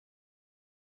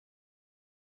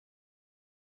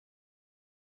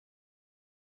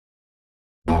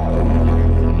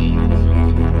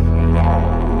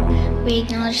We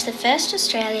acknowledge the first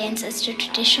Australians as the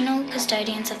traditional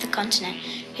custodians of the continent,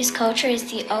 whose culture is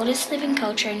the oldest living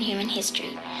culture in human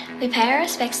history. We pay our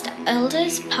respects to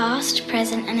elders, past,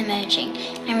 present and emerging,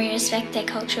 and we respect their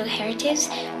cultural heritage,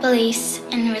 beliefs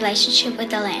and relationship with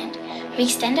the land. We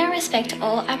extend our respect to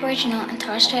all Aboriginal and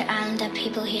Torres Strait Islander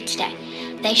people here today.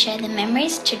 They share the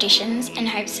memories, traditions and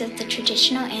hopes of the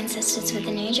traditional ancestors with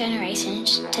the new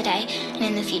generations today and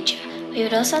in the future. We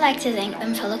would also like to thank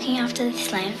them for looking after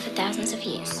this land for thousands of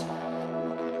years.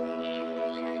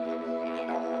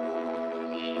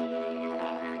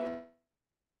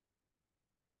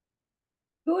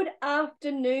 Good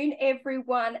afternoon,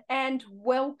 everyone, and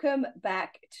welcome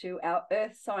back to our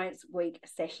Earth Science Week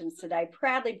sessions today,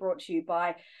 proudly brought to you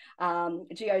by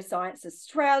Geoscience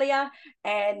Australia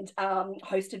and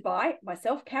hosted by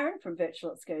myself, Karen, from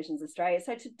Virtual Excursions Australia.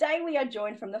 So today we are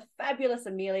joined from the fabulous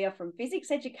Amelia from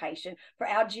Fizzics Education for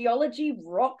our Geology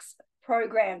Rocks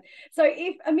program. So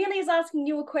if Amelia's asking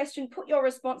you a question, put your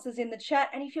responses in the chat,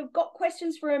 and if you've got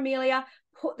questions for Amelia,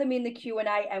 put them in the Q&A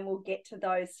and we'll get to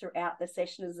those throughout the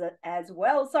session as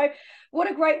well. So what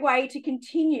a great way to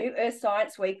continue Earth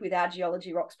Science Week with our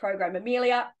Geology Rocks program.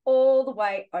 Amelia, all the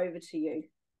way over to you.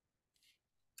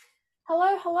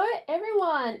 Hello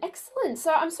everyone. Excellent.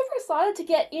 So I'm super excited to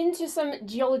get into some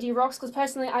geology rocks because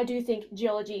personally I do think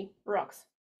geology rocks.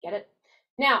 Get it?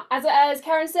 Now, as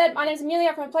Karen said, my name's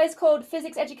Amelia from a place called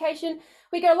Fizzics Education.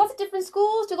 We go to lots of different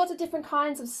schools, do lots of different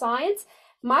kinds of science.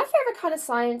 My favorite kind of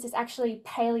science is actually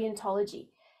paleontology.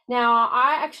 Now,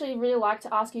 I actually really like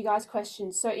to ask you guys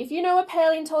questions. So if you know what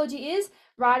paleontology is,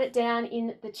 write it down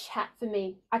in the chat for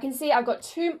me. I can see I've got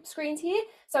two screens here.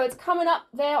 So it's coming up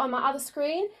there on my other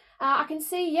screen. I can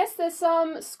see, yes, there's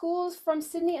some schools from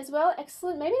Sydney as well.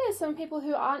 Excellent. Maybe there's some people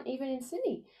who aren't even in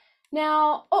Sydney.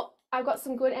 Now, I've got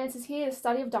some good answers here. The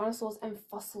study of dinosaurs and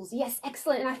fossils. Yes,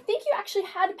 excellent. And I think you actually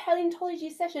had a paleontology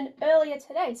session earlier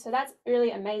today. So that's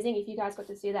really amazing if you guys got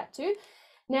to see that too.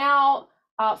 Now,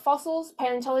 fossils,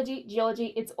 paleontology,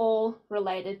 geology, it's all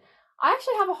related. I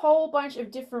actually have a whole bunch of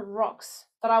different rocks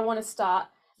that I want to start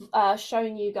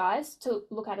showing you guys to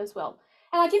look at as well.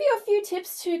 And I'll give you a few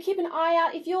tips to keep an eye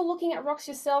out if you're looking at rocks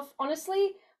yourself.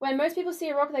 Honestly, when most people see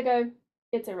a rock, they go,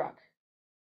 it's a rock.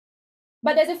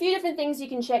 But there's a few different things you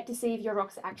can check to see if your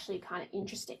rock's actually kind of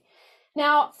interesting.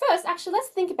 Now, first, actually, let's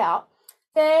think about,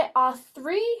 there are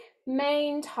three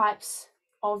main types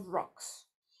of rocks.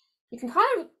 You can kind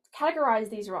of categorize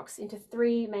these rocks into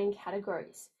three main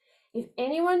categories. If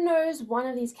anyone knows one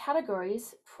of these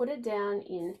categories, put it down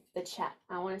in the chat.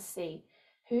 I want to see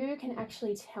who can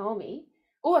actually tell me.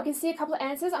 Oh, I can see a couple of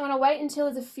answers. I'm going to wait until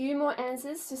there's a few more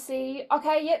answers to see.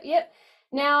 Okay, yep.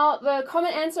 Now, the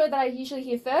common answer that I usually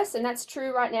hear first, and that's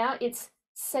true right now, it's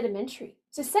sedimentary.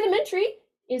 So sedimentary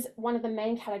is one of the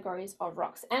main categories of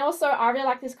rocks. And also, I really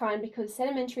like this kind because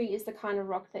sedimentary is the kind of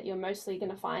rock that you're mostly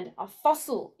going to find a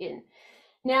fossil in.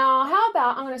 Now, how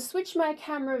about I'm going to switch my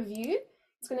camera view.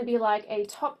 It's going to be like a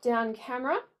top-down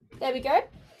camera. There we go.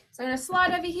 So I'm going to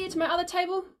slide over here to my other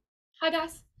table. Hi,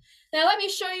 guys. Now, let me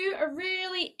show you a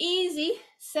really easy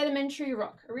sedimentary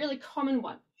rock, a really common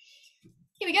one.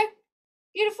 Here we go.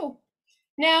 Beautiful.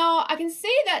 Now, I can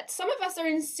see that some of us are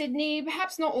in Sydney,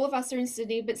 perhaps not all of us are in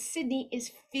Sydney, but Sydney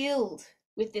is filled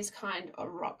with this kind of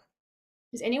rock.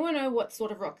 Does anyone know what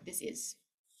sort of rock this is?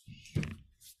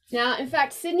 Now, in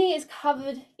fact, Sydney is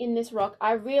covered in this rock.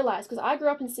 I realized, because I grew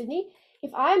up in Sydney,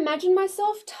 if I imagine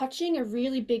myself touching a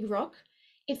really big rock,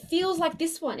 it feels like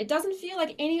this one. It doesn't feel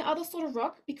like any other sort of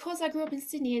rock because I grew up in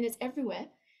Sydney and it's everywhere.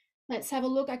 Let's have a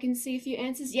look. I can see a few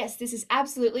answers. Yes, this is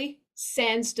absolutely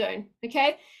sandstone.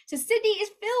 Okay, so Sydney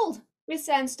is filled with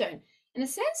sandstone, and the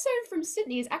sandstone from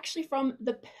Sydney is actually from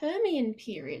the Permian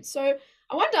period. So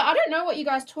I wonder, I don't know what you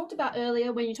guys talked about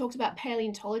earlier when you talked about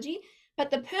paleontology,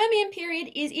 but the Permian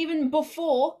period is even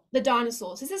before the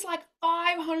dinosaurs. This is like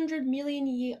 500 million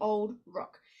year old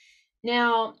rock.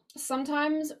 Now,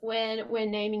 sometimes when we're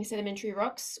naming sedimentary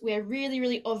rocks, we're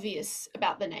really obvious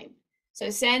about the name. So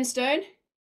sandstone,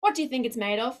 what do you think it's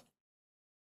made of?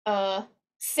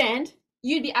 Sand.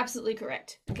 You'd be absolutely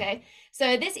correct. Okay,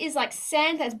 so this is like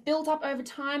sand that's built up over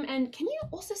time. And can you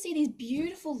also see these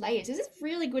beautiful layers? This is a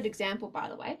really good example, by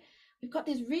the way. We've got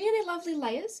these really lovely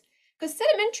layers because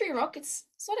sedimentary rock, it's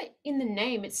sort of in the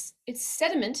name, it's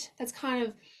sediment that's kind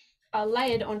of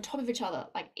layered on top of each other.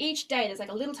 Like each day there's like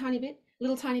a little tiny bit,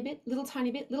 little tiny bit, little tiny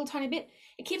bit, little tiny bit.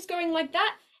 It keeps going like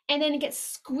that, and then it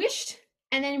gets squished,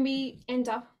 and then we end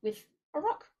up with a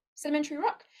rock, sedimentary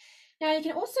rock. Now you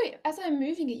can also, as I'm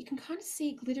moving it, you can kind of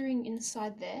see glittering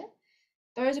inside there.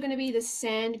 Those are going to be the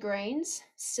sand grains,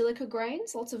 silica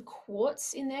grains, lots of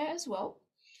quartz in there as well.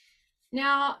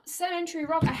 Now, sedimentary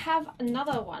rock, I have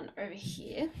another one over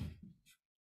here.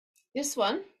 This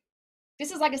one,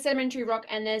 this is like a sedimentary rock,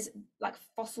 and there's like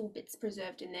fossil bits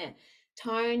preserved in there.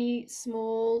 Tiny,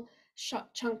 small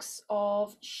chunks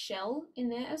of shell in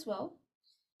there as well.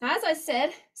 Now, as I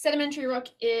said, sedimentary rock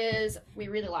is, we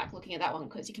really like looking at that one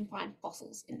because you can find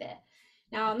fossils in there.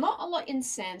 Now, not a lot in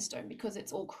sandstone because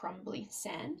it's all crumbly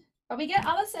sand, but we get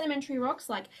other sedimentary rocks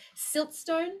like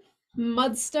siltstone,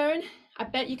 mudstone. I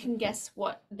bet you can guess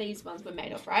what these ones were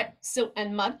made of, right? Silt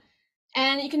and mud.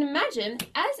 And you can imagine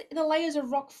as the layers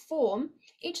of rock form,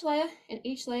 each layer and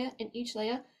each layer and each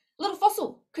layer, a little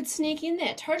fossil could sneak in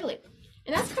there, totally.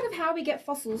 And that's kind of how we get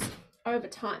fossils over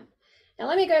time. Now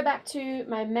let me go back to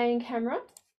my main camera.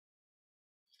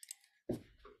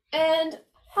 And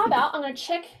how about I'm going to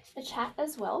check the chat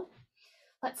as well.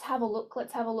 Let's have a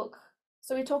look.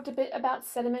 So we talked a bit about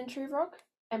sedimentary rock,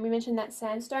 and we mentioned that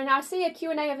sandstone. Now I see a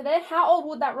Q&A over there. How old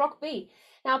would that rock be?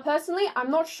 Now personally, I'm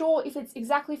not sure if it's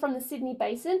exactly from the Sydney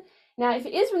Basin. Now if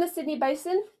it is from the Sydney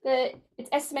Basin, it's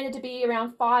estimated to be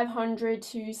around 500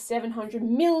 to 700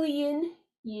 million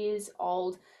years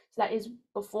old. So that is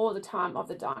before the time of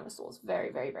the dinosaurs.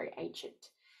 Very, very, very ancient.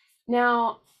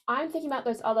 Now I'm thinking about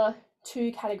those other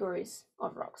two categories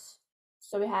of rocks.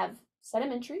 So we have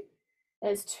sedimentary.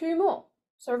 There's two more.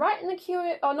 So write in the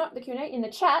Q&A, or not the Q&A, in the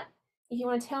chat, if you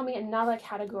want to tell me another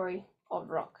category of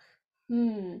rock.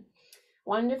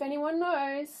 Wonder if anyone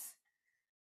knows.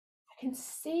 I can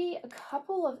see a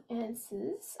couple of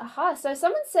answers. Aha, so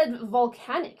someone said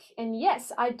volcanic. And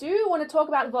yes, I do want to talk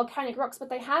about volcanic rocks, but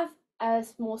they have a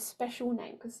more special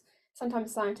name because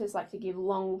sometimes scientists like to give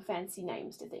long, fancy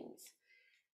names to things.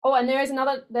 Oh, and there is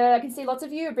another, I can see lots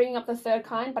of you are bringing up the third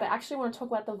kind, but I actually want to talk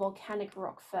about the volcanic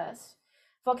rock first.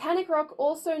 Volcanic rock,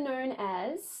 also known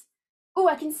as, oh,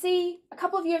 I can see a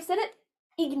couple of you have said it,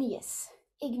 igneous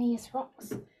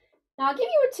rocks. Now, I'll give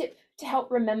you a tip to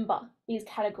help remember these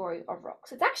category of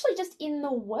rocks. It's actually just in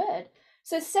the word.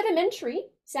 So sedimentary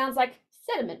sounds like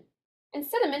sediment. And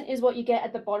sediment is what you get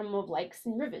at the bottom of lakes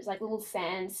and rivers, like little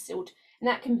sand, silt, and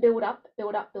that can build up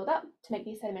to make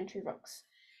these sedimentary rocks.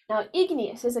 Now,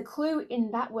 igneous, there's a clue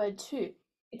in that word too.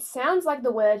 It sounds like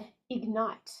the word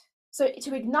ignite. So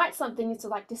to ignite something is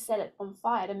to set it on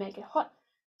fire, to make it hot.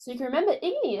 So you can remember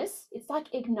igneous, it's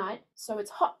like ignite, so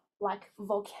it's hot, like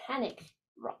volcanic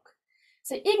rock.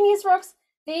 So igneous rocks,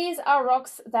 these are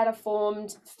rocks that are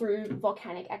formed through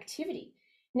volcanic activity.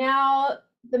 Now,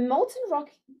 the molten rock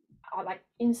are like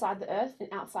inside the earth and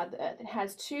outside the earth. It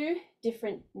has two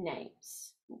different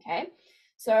names, okay?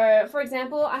 So, for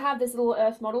example, I have this little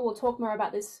earth model. We'll talk more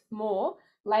about this more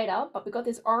later, but we've got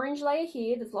this orange layer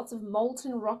here. There's lots of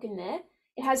molten rock in there.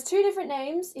 It has two different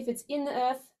names if it's in the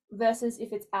earth versus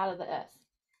if it's out of the earth.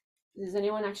 Does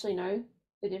anyone actually know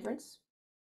the difference?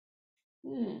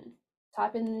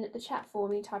 Type in the chat for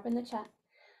me, type in the chat.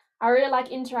 I really like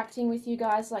interacting with you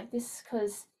guys like this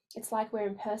because it's like we're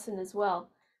in person as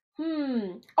well.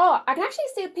 Oh, I can actually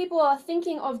see people are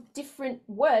thinking of different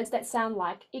words that sound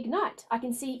like ignite. I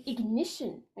can see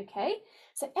ignition, okay?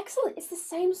 So excellent, it's the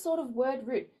same sort of word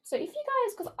root. So if you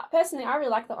guys, because personally I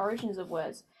really like the origins of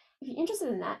words, if you're interested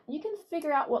in that, you can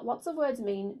figure out what lots of words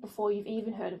mean before you've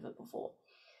even heard of it before.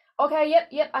 Okay,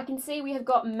 yep, I can see we have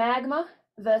got magma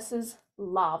versus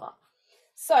lava.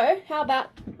 So how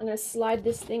about, I'm going to slide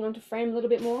this thing onto frame a little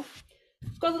bit more.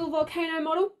 Got a little volcano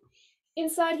model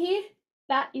inside here.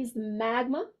 That is the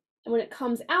magma, and when it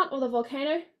comes out of the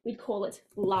volcano, we'd call it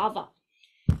lava.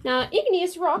 Now,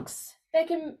 igneous rocks, you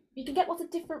can get lots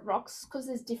of different rocks because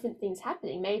there's different things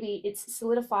happening. Maybe it's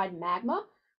solidified magma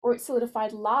or it's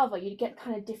solidified lava. You get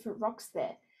kind of different rocks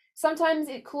there. Sometimes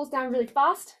it cools down really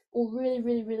fast or really,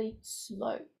 really, really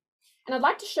slow. And I'd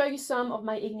like to show you some of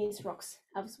my igneous rocks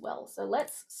as well. So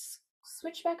let's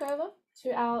switch back over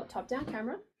to our top-down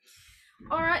camera.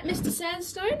 All right, Mr.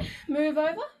 Sandstone, move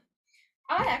over.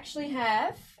 I actually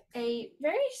have a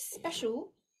very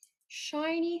special,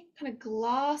 shiny, kind of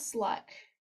glass-like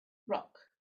rock,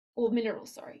 or mineral,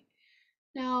 sorry.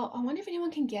 Now, I wonder if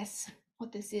anyone can guess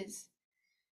what this is.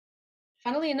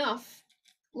 Funnily enough,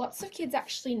 lots of kids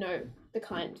actually know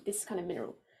this kind of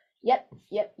mineral. Yep.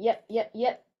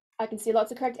 I can see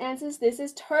lots of correct answers. This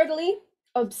is totally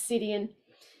obsidian.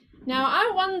 Now,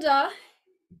 I wonder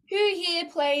who here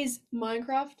plays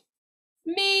Minecraft?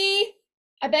 Me!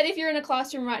 I bet if you're in a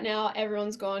classroom right now,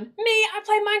 everyone's gone, me, I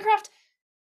play Minecraft.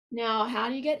 Now, how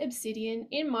do you get obsidian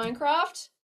in Minecraft?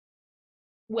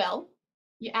 Well,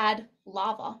 you add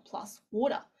lava plus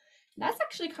water. That's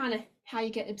actually kind of how you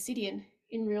get obsidian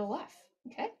in real life,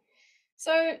 okay?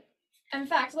 So, in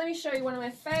fact, let me show you one of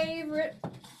my favorite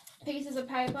pieces of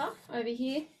paper over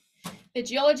here. The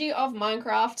Geology of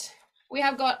Minecraft. We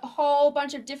have got a whole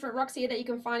bunch of different rocks here that you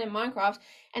can find in Minecraft,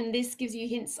 and this gives you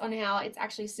hints on how it's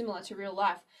actually similar to real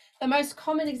life. The most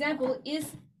common example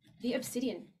is the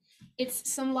obsidian. It's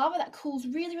some lava that cools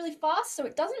really, really fast, so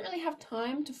it doesn't really have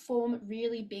time to form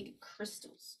really big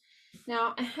crystals.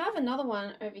 Now, I have another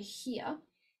one over here.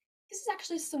 This is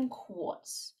actually some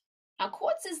quartz. Now,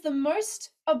 quartz is the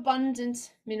most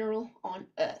abundant mineral on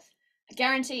Earth. I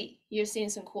guarantee you've seen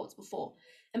some quartz before.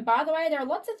 And by the way, there are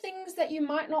lots of things that you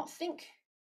might not think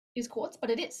is quartz, but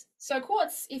it is. So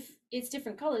quartz, if it's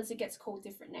different colors, it gets called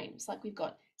different names. Like we've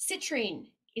got citrine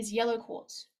is yellow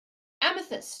quartz.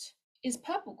 Amethyst is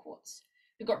purple quartz.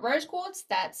 We've got rose quartz,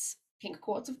 that's pink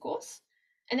quartz, of course.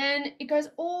 And then it goes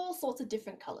all sorts of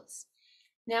different colors.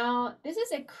 Now, this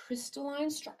is a crystalline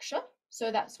structure, so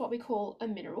that's what we call a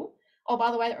mineral. Oh,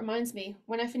 by the way, that reminds me,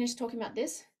 when I finish talking about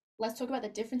this, let's talk about the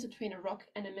difference between a rock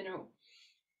and a mineral.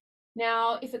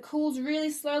 Now, if it cools really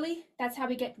slowly, that's how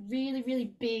we get really,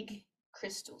 really big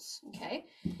crystals, okay?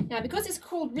 Now, because it's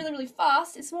cooled really, really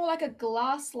fast, it's more like a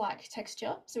glass-like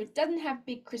texture, so it doesn't have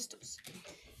big crystals.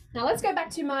 Now, let's go back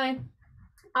to my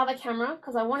other camera,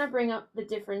 because I want to bring up the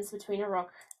difference between a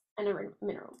rock and a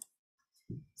mineral.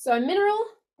 So a mineral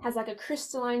has like a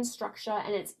crystalline structure,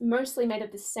 and it's mostly made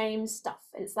of the same stuff.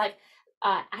 And it's like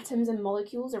atoms and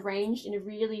molecules arranged in a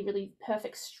really, really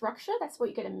perfect structure. That's what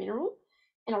you get a mineral.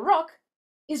 And a rock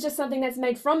is just something that's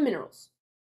made from minerals.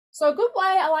 So a good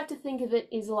way I like to think of it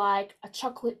is like a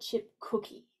chocolate chip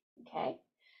cookie, okay?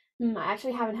 I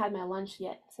actually haven't had my lunch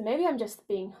yet, so maybe I'm just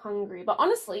being hungry. But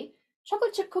honestly,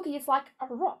 chocolate chip cookie is like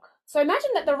a rock. So imagine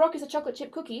that the rock is a chocolate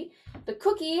chip cookie. The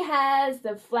cookie has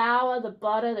the flour, the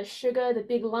butter, the sugar, the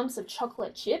big lumps of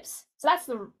chocolate chips. So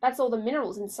that's all the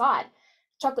minerals inside.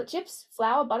 Chocolate chips,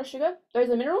 flour, butter, sugar, those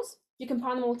are the minerals. You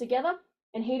combine them all together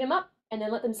and heat them up and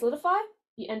then let them solidify.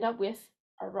 You end up with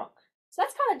a rock. So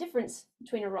that's kind of the difference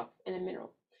between a rock and a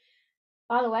mineral.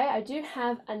 By the way, I do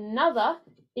have another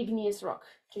igneous rock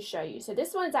to show you. So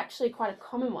this one is actually quite a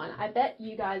common one. I bet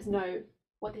you guys know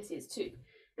what this is too.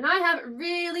 And I have a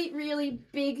really, really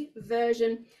big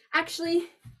version. Actually,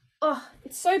 oh,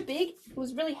 it's so big, it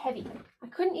was really heavy. I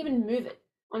couldn't even move it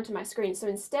onto my screen. So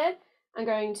instead, I'm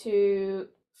going to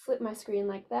flip my screen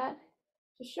like that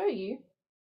to show you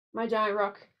my giant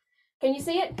rock. Can you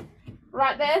see it?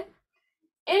 Right there.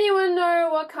 Anyone know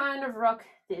what kind of rock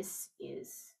this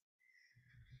is?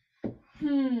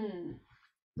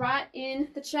 Right in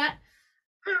the chat.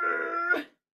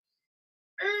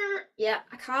 Yeah,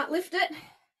 I can't lift it.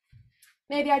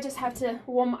 Maybe I just have to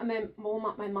warm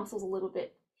up my muscles a little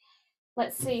bit.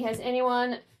 Let's see, has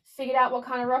anyone figured out what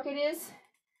kind of rock it is?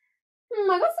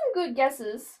 I got some good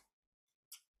guesses.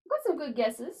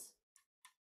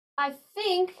 I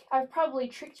think I've probably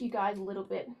tricked you guys a little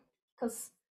bit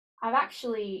because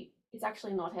it's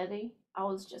actually not heavy. I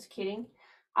was just kidding.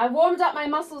 I've warmed up my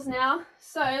muscles now,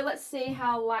 so let's see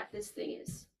how light this thing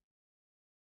is.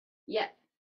 Yeah,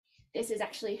 this is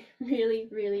actually really,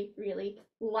 really, really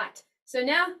light. So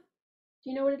now, do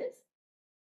you know what it is?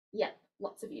 Yep,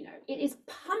 lots of you know. It is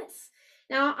pumice.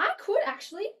 Now, I could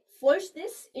actually float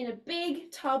this in a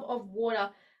big tub of water,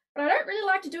 but I don't really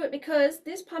like to do it because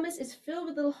this pumice is filled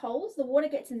with little holes. The water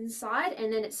gets inside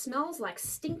and then it smells like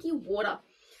stinky water.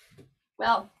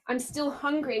 Well, I'm still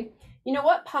hungry. You know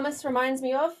what pumice reminds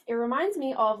me of? It reminds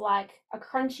me of like a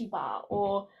crunchy bar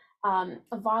or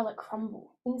a violet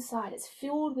crumble. Inside, it's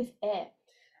filled with air.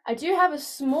 I do have a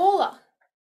smaller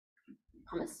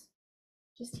pumice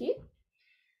just here.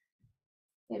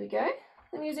 There we go.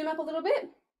 Let me zoom up a little bit.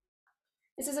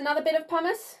 This is another bit of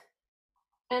pumice.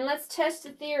 And let's test the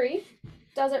theory.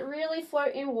 Does it really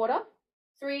float in water?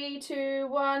 3, 2,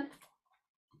 1.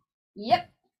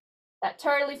 Yep, that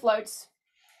totally floats.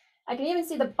 I can even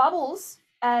see the bubbles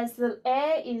as the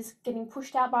air is getting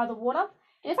pushed out by the water.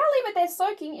 And if I leave it there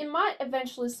soaking, it might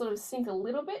eventually sort of sink a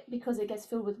little bit because it gets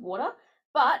filled with water,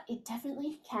 but it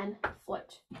definitely can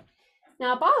float.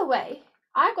 Now, by the way,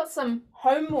 I've got some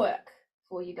homework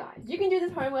for you guys. You can do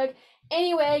this homework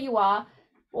anywhere you are.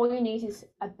 All you need is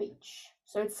a beach.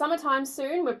 So it's summertime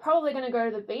soon. We're probably going to go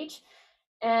to the beach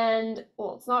and,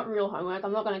 well, it's not real homework.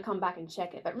 I'm not going to come back and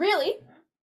check it, but really,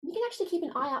 you can actually keep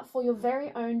an eye out for your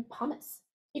very own pumice.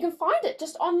 You can find it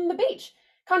just on the beach,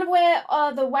 kind of where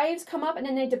the waves come up and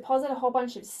then they deposit a whole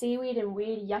bunch of seaweed and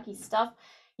weird yucky stuff.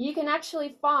 You can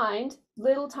actually find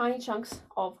little tiny chunks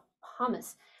of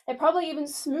pumice. They're probably even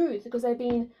smooth because they've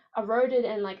been eroded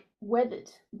and like weathered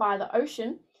by the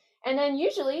ocean. And then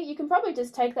usually you can probably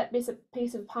just take that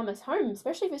piece of pumice home,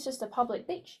 especially if it's just a public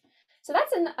beach. So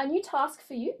that's a new task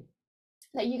for you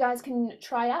that you guys can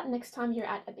try out next time you're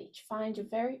at a beach. Find your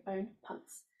very own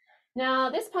pumice. Now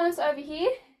this pumice over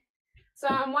here, So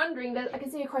I'm wondering, that I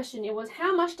can see a question. It was,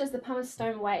 how much does the pumice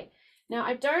stone weigh? Now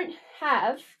I don't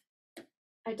have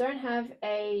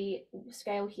a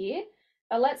scale here,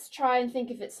 but let's try and think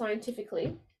of it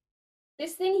scientifically.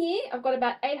 This thing here, I've got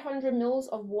about 800 mils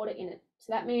of water in it.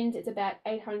 So that means it's about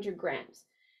 800 grams.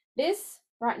 This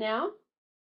right now,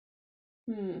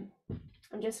 I'm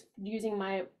just using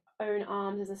my own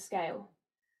arms as a scale.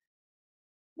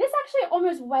 This actually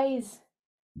almost weighs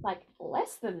like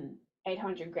less than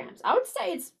 800 grams. I would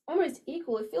say it's almost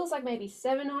equal. It feels like maybe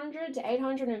 700 to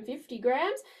 850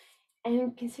 grams.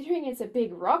 And considering it's a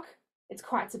big rock, it's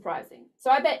quite surprising. So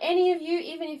I bet any of you,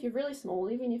 even if you're really small,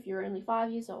 even if you're only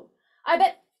 5 years old, I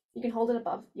bet you can hold it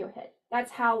above your head. That's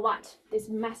how light this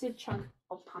massive chunk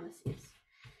of pumice is.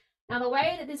 Now the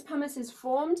way that this pumice is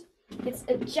formed, it's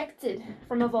ejected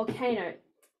from a volcano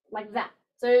like that.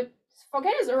 So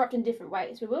volcanoes erupt in different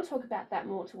ways. We will talk about that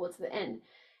more towards the end.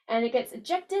 And it gets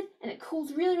ejected and it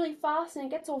cools really, really fast, and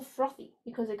it gets all frothy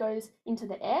because it goes into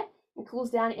the air and cools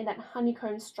down in that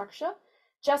honeycomb structure,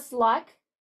 just like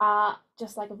a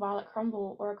violet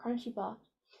crumble or a crunchy bar.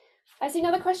 I see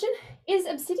another question. Is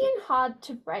obsidian hard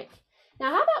to break? Now,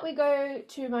 how about we go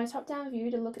to my top-down view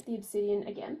to look at the obsidian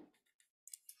again.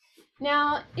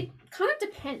 Now, it kind of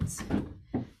depends.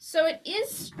 So it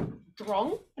is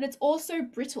strong, but it's also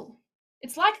brittle.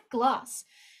 It's like glass.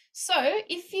 So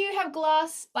if you have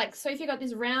glass, if you got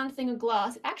this round thing of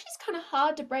glass, it actually is kind of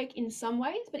hard to break in some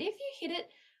ways, but if you hit it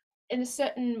in a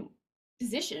certain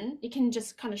position, it can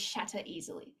just kind of shatter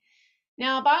easily.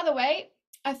 Now, by the way,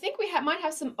 I think we might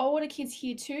have some older kids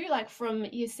here too, like from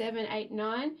year 7, 8,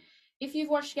 9. If you've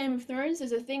watched Game of Thrones,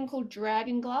 there's a thing called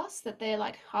dragon glass that they're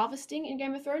like harvesting in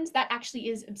Game of Thrones. That actually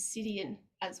is obsidian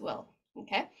as well,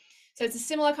 okay? So it's a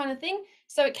similar kind of thing.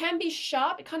 So it can be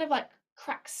sharp, it kind of like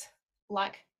cracks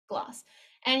like glass.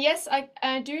 And yes,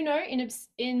 I do know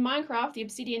in Minecraft, the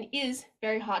obsidian is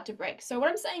very hard to break. So what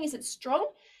I'm saying is it's strong,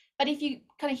 but if you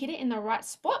kind of hit it in the right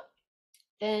spot,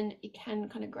 then it can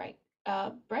kind of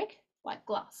break like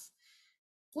glass.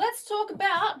 Let's talk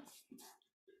about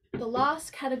the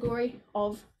last category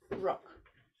of rock.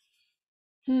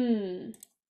 So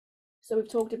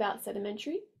we've talked about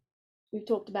sedimentary, we've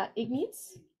talked about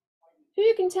igneous.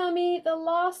 Who can tell me the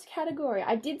last category?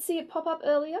 I did see it pop up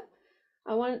earlier.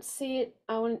 I want to see it.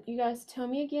 I want you guys to tell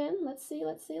me again. Let's see.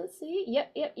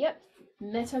 Yep.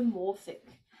 Metamorphic.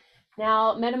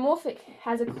 Now, metamorphic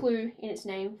has a clue in its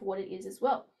name for what it is as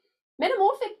well.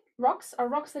 Metamorphic rocks are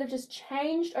rocks that have just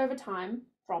changed over time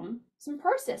from some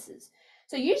processes.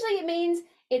 So usually it means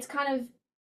it's kind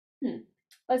of,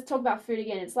 let's talk about food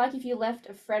again. It's like if you left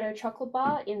a Freddo chocolate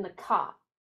bar in the car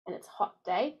and it's a hot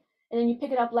day, and then you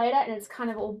pick it up later and it's kind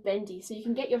of all bendy. So you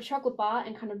can get your chocolate bar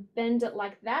and kind of bend it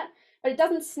like that, but it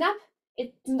doesn't snap.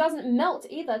 It doesn't melt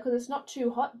either because it's not too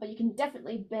hot, but you can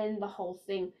definitely bend the whole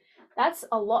thing. That's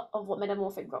a lot of what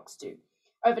metamorphic rocks do.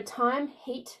 Over time,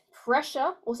 heat,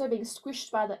 pressure, also being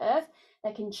squished by the earth,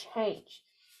 they can change.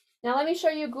 Now let me show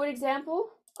you a good example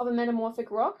of a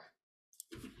metamorphic rock.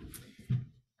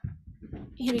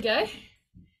 Here we go.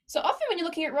 So often when you're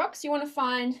looking at rocks, you want to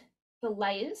find the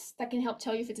layers that can help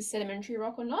tell you if it's a sedimentary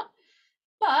rock or not.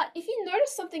 But if you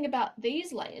notice something about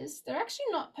these layers, they're actually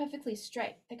not perfectly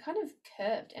straight. They're kind of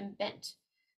curved and bent.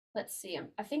 Let's see.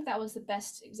 I think that was the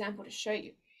best example to show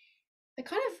you. They're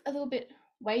kind of a little bit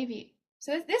wavy.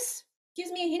 So this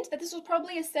gives me a hint that this was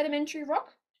probably a sedimentary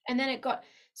rock, and then it got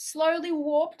slowly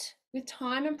warped with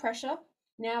time and pressure.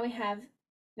 Now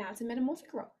it's a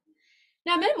metamorphic rock.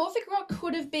 Now, metamorphic rock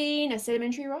could have been a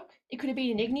sedimentary rock. It could have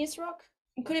been an igneous rock.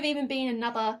 It could have even been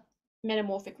another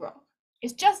metamorphic rock.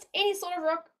 It's just any sort of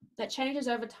rock that changes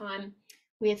over time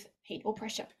with heat or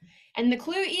pressure. And the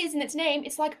clue is in its name,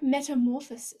 it's like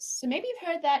metamorphosis. So maybe you've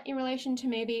heard that in relation to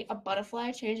maybe a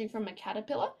butterfly changing from a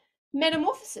caterpillar.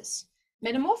 Metamorphosis,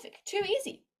 metamorphic, too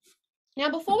easy. Now,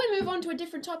 before we move on to a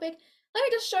different topic, let me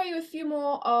just show you a few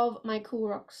more of my cool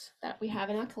rocks that we have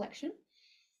in our collection.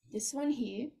 This one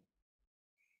here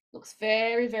looks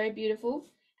very, very beautiful.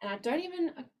 And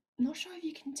I'm not sure if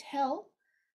you can tell,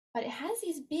 but it has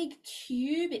these big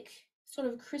cubic sort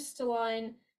of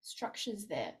crystalline structures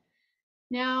there.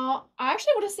 Now, I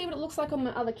actually want to see what it looks like on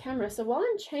my other camera. So while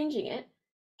I'm changing it,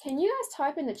 can you guys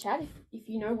type in the chat if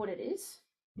you know what it is?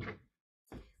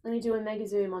 Let me do a mega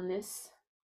zoom on this.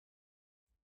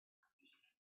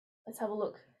 Let's have a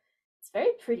look. It's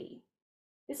very pretty.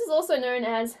 This is also known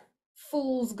as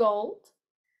fool's gold.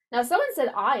 Now, someone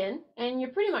said iron, and you're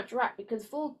pretty much right because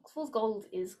fool's gold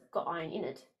is got iron in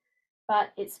it.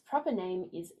 But its proper name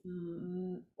is,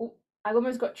 I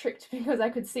almost got tricked because I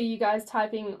could see you guys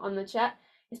typing on the chat.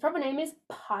 Its proper name is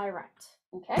pyrite,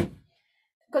 okay?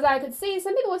 because I could see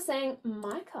some people were saying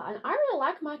mica, and I really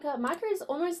like mica. Mica is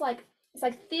almost like, it's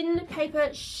like thin paper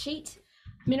sheet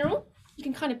mineral. You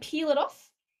can kind of peel it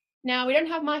off. Now, we don't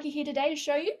have mica here today to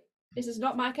show you. This is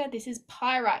not mica, this is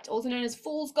pyrite, also known as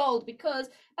fool's gold, because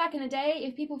back in the day,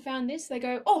 if people found this, they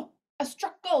go, oh, I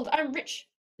struck gold, I'm rich.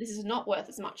 This is not worth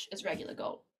as much as regular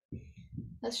gold.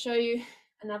 Let's show you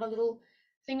another little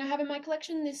thing I have in my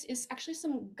collection. This is actually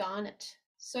some garnet.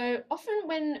 So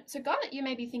garnet, you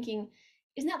may be thinking,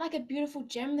 isn't that like a beautiful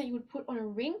gem that you would put on a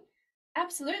ring?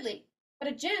 Absolutely.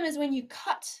 But a gem is when you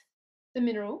cut the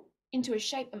mineral into a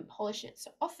shape and polish it.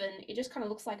 So often it just kind of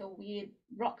looks like a weird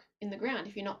rock in the ground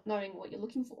if you're not knowing what you're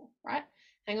looking for, right?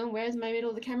 Hang on, where's my middle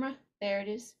of the camera? There it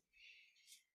is.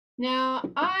 Now,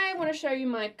 I want to show you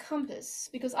my compass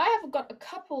because I have got a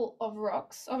couple of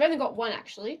rocks. I've only got one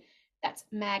actually, that's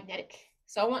magnetic.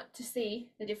 So I want to see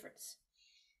the difference.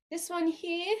 This one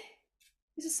here,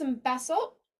 this is some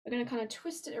basalt. We're going to kind of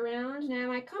twist it around. Now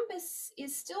my compass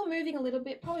is still moving a little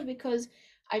bit, probably because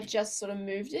I just sort of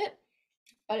moved it,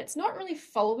 but it's not really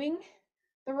following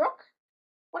the rock.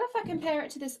 What if I compare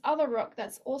it to this other rock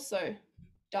that's also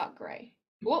dark grey?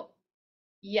 Whoop.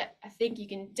 Yeah, I think you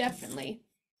can definitely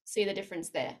see the difference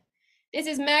there. This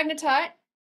is magnetite,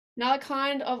 another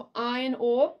kind of iron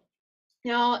ore.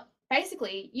 Now,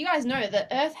 basically, you guys know that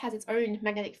Earth has its own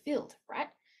magnetic field, right?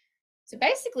 So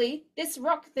basically, this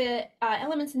rock, the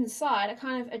elements inside are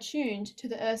kind of attuned to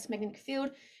the Earth's magnetic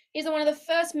field. These are one of the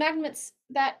first magnets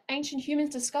that ancient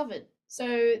humans discovered.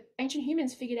 So ancient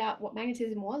humans figured out what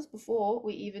magnetism was before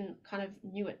we even kind of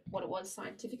knew what it was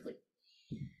scientifically.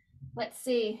 Let's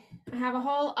see, I have a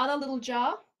whole other little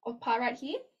jar of pyrite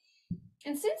here.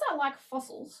 And since I like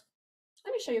fossils,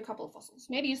 let me show you a couple of fossils.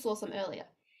 Maybe you saw some earlier.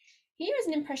 Here is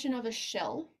an impression of a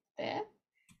shell there.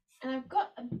 And I've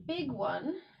got a big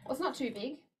one. Well, it's not too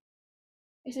big.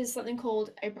 This is something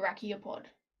called a brachiopod.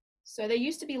 So there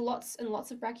used to be lots and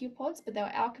lots of brachiopods, but they were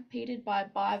outcompeted by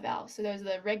bivalves. So those are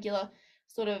the regular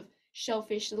sort of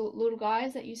shellfish, little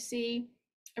guys that you see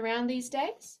around these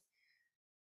days.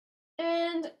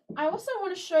 And I also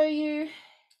want to show you,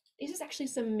 this is actually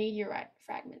some meteorite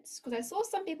fragments, because I saw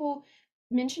some people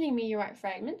mentioning meteorite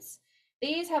fragments.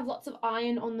 These have lots of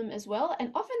iron on them as well,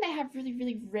 and often they have really,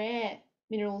 really rare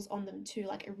minerals on them too,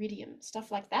 like iridium,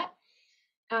 stuff like that.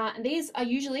 And these are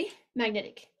usually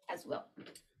magnetic as well.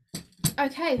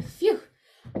 Okay, phew.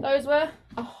 Those were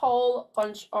a whole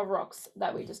bunch of rocks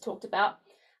that we just talked about.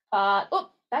 Oh,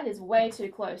 that is way too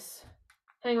close.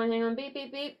 Hang on, beep,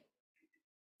 beep, beep.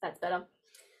 That's better.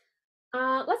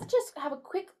 Let's just have a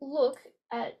quick look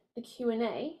at the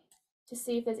Q&A to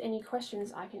see if there's any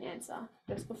questions I can answer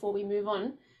just before we move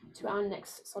on to our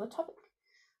next sort of topic.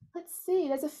 Let's see,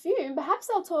 there's a few. Perhaps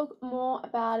I'll talk more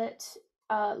about it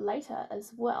later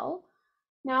as well.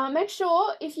 Now, make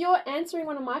sure if you're answering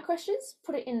one of my questions,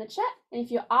 put it in the chat. And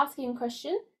if you're asking a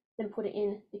question, then put it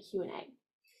in the Q&A.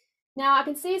 Now, I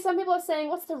can see some people are saying,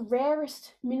 what's the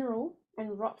rarest mineral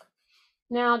and rock?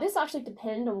 Now, this actually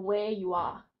depends on where you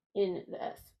are in the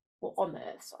Earth, or on the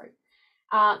Earth, sorry.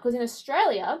 Because in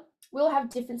Australia, we'll have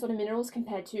different sort of minerals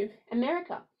compared to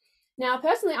America. Now,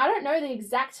 personally, I don't know the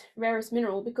exact rarest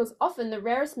mineral because often the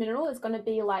rarest mineral is going to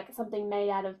be like something made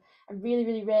out of a really,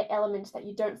 really rare element that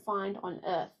you don't find on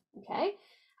Earth, okay?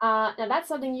 Now, that's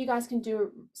something you guys can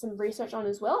do some research on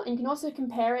as well. And you can also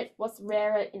compare it, what's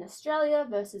rarer in Australia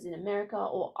versus in America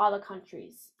or other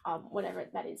countries, whatever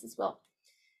that is as well.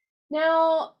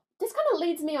 Now, this kind of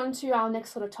leads me on to our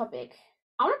next sort of topic.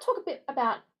 I want to talk a bit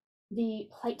about the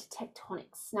plate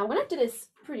tectonics. Now, I'm going to do this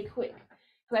pretty quick,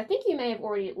 because I think you may have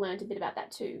already learned a bit about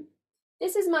that too.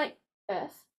 This is my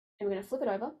Earth, and we're going to flip it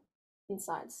over in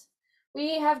sides.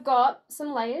 We have got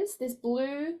some layers, this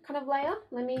blue kind of layer.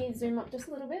 Let me zoom up just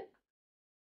a little bit.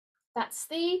 That's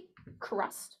the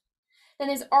crust. Then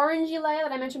there's orangey layer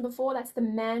that I mentioned before, that's the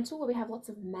mantle, where we have lots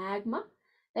of magma.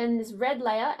 Then this red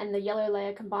layer and the yellow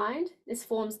layer combined, this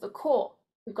forms the core.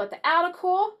 We've got the outer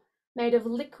core made of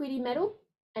liquidy metal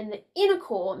and the inner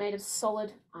core made of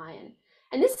solid iron.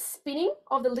 And this spinning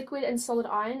of the liquid and solid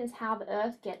iron is how the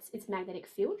Earth gets its magnetic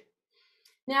field.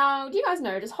 Now, do you guys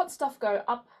know, does hot stuff go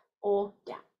up or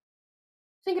down?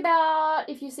 Think about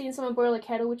if you've seen someone boil a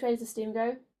kettle, which way does the steam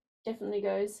go? Definitely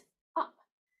goes up.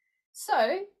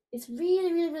 So it's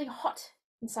really, really, really hot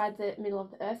inside the middle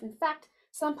of the Earth. In fact,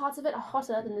 some parts of it are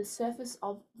hotter than the surface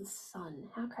of the sun.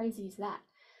 How crazy is that?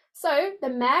 So the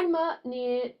magma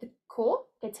near the core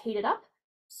gets heated up,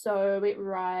 so it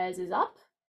rises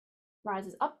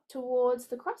up towards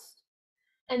the crust.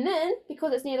 And then,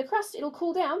 because it's near the crust, it'll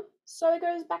cool down, so it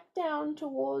goes back down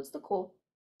towards the core.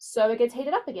 So it gets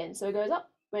heated up again, so it goes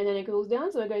up and then it cools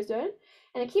down, so it goes down,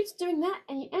 and it keeps doing that,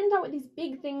 and you end up with these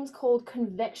big things called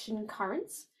convection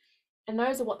currents, and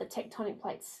those are what the tectonic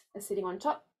plates are sitting on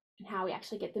top, and how we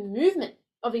actually get the movement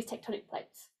of these tectonic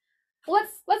plates. Well,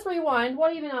 let's rewind.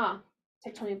 What even are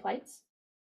tectonic plates?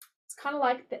 It's kind of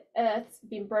like the Earth's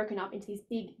been broken up into these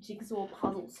big jigsaw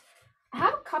puzzles. I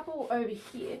have a couple over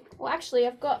here. Well, actually,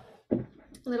 I've got a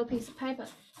little piece of paper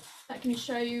that can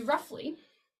show you roughly,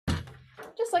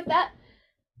 just like that.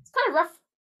 It's kind of rough,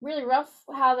 really rough,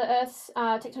 how the Earth's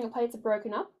tectonic plates are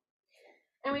broken up.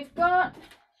 And we've got,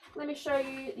 let me show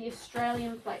you the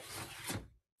Australian plate.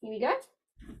 Here we go.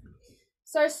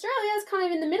 So Australia is kind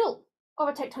of in the middle of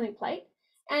a tectonic plate.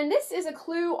 And this is a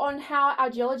clue on how our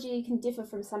geology can differ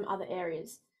from some other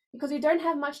areas, because we don't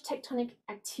have much tectonic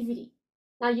activity.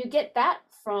 Now you get that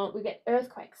from, we get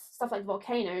earthquakes, stuff like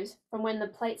volcanoes, from when the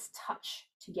plates touch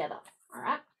together, all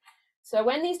right? So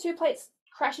when these two plates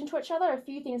crash into each other, a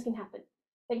few things can happen.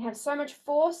 They can have so much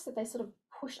force that they sort of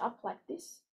push up like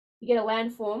this. You get a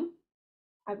landform.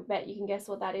 I bet you can guess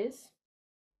what that is.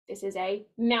 This is a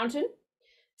mountain.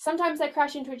 Sometimes they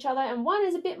crash into each other, and one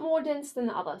is a bit more dense than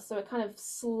the other, so it kind of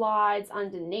slides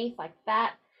underneath like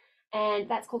that, and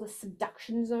that's called a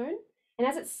subduction zone. And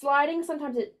as it's sliding,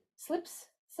 sometimes it slips,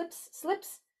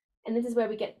 and this is where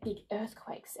we get big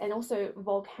earthquakes and also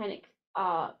volcanic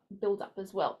build-up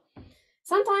as well.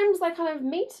 Sometimes they kind of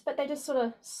meet, but they just sort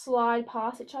of slide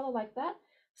past each other like that.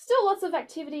 Still lots of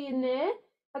activity in there.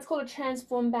 That's called a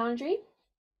transform boundary.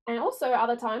 And also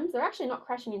other times, they're actually not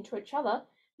crashing into each other.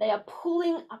 They are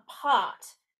pulling apart,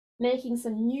 making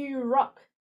some new rock.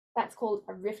 That's called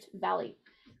a rift valley.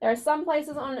 There are some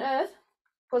places on Earth,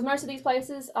 because most of these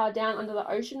places are down under the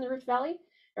ocean, the rift valley.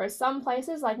 There are some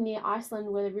places like near Iceland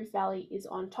where the rift valley is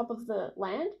on top of the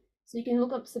land. So you can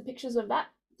look up some pictures of that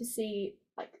to see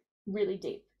like really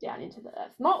deep down into the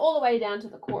Earth. Not all the way down to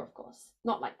the core, of course,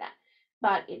 not like that.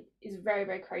 But it is very,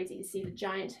 very crazy to see the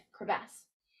giant crevasse.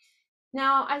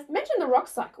 Now, I mentioned the rock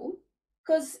cycle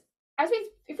because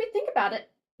if we think about it,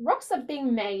 rocks are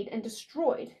being made and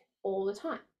destroyed all the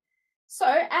time. So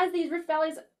as these rift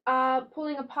valleys are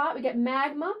pulling apart, we get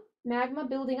magma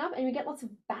building up, and we get lots of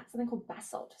something called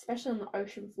basalt, especially on the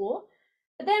ocean floor.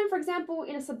 But then, for example,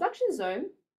 in a subduction zone,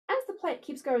 as the plate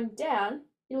keeps going down,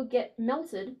 it'll get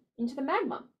melted into the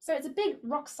magma. So it's a big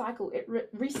rock cycle. It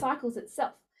recycles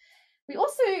itself. We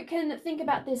also can think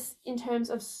about this in terms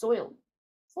of soil.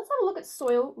 So let's have a look at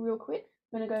soil real quick.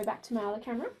 I'm going to go back to my other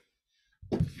camera.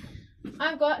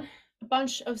 I've got a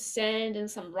bunch of sand and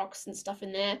some rocks and stuff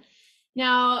in there.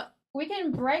 Now, we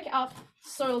can break up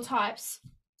soil types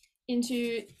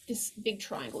into this big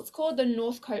triangle. It's called the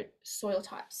Northcote soil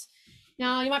types.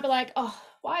 Now, you might be like, oh,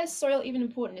 why is soil even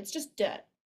important? It's just dirt.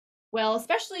 Well,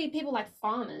 especially people like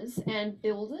farmers and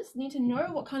builders need to know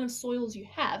what kind of soils you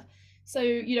have so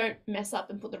you don't mess up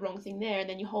and put the wrong thing there, and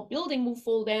then your whole building will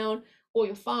fall down or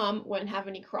your farm won't have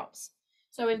any crops.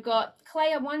 So we've got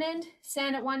clay at one end,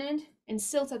 sand at one end, and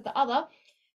silt at the other.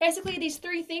 Basically, these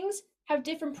three things have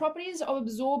different properties of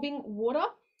absorbing water,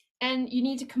 and you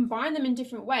need to combine them in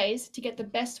different ways to get the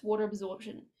best water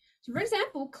absorption. So for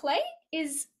example, clay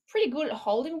is pretty good at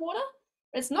holding water,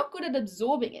 but it's not good at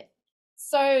absorbing it.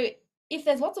 So if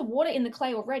there's lots of water in the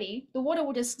clay already, the water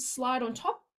will just slide on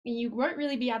top and you won't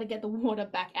really be able to get the water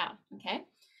back out, okay?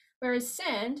 Whereas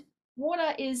sand,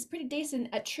 water is pretty decent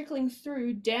at trickling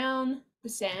through down the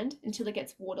sand until it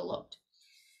gets waterlogged.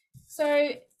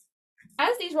 So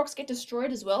as these rocks get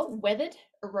destroyed as well, weathered,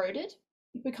 eroded,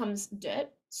 it becomes dirt,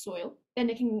 soil,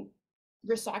 then it can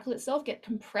recycle itself, get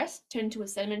compressed, turn into a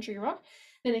sedimentary rock,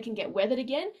 then it can get weathered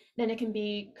again, then it can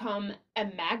become a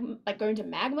magma, like go into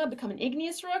magma, become an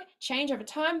igneous rock, change over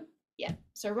time. Yeah,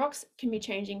 so rocks can be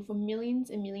changing for millions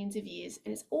and millions of years,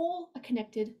 and it's all a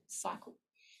connected cycle.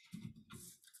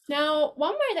 Now,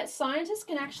 one way that scientists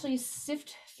can actually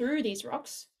sift through these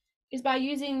rocks is by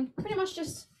using pretty much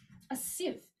just a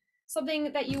sieve,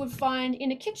 something that you would find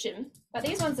in a kitchen, but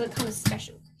these ones are kind of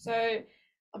special. So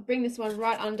I'll bring this one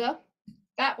right under.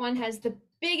 That one has the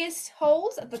biggest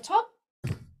holes at the top.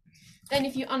 Then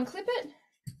if you unclip it,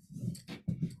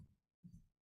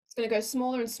 it's going to go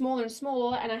smaller and smaller and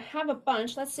smaller, and I have a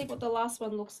bunch. Let's see what the last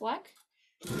one looks like.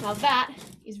 Now that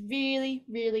is really,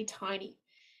 really tiny.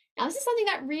 Now this is something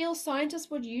that real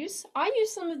scientists would use. I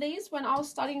used some of these when I was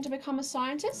studying to become a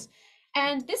scientist,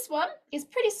 and this one is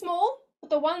pretty small, but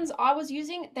the ones I was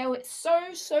using, they were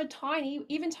so tiny,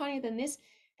 even tinier than this,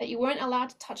 that you weren't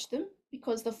allowed to touch them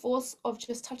because the force of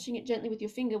just touching it gently with your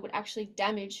finger would actually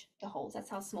damage the holes. That's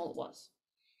how small it was.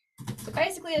 So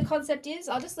basically the concept is,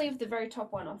 I'll just leave the very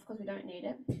top one off because we don't need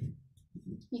it.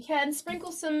 You can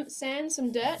sprinkle some sand,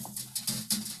 some dirt,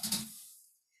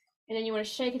 and then you want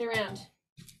to shake it around.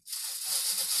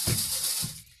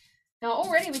 Now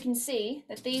already we can see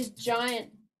that these giant,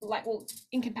 like, well,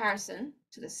 in comparison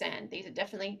to the sand, these are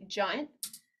definitely giant.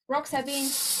 Rocks have been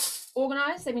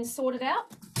organized, they've been sorted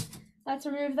out. Let's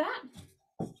remove that.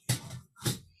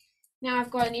 Now I've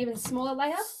got an even smaller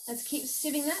layer. Let's keep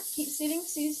sieving that, keep sieving,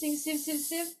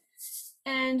 sieve.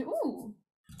 And ooh,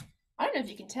 I don't know if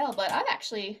you can tell, but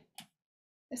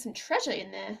there's some treasure in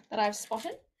there that I've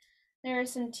spotted. There are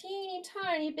some teeny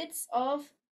tiny bits of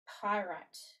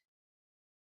pyrite.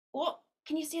 Oh,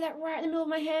 can you see that right in the middle of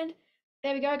my hand?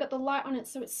 There we go, I got the light on it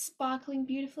so it's sparkling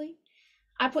beautifully.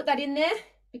 I put that in there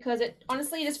because it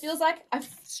honestly just feels like I've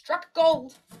struck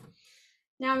gold.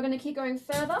 Now we're going to keep going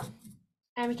further,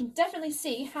 and we can definitely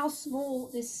see how small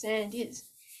this sand is.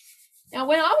 Now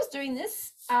when I was doing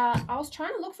this, I was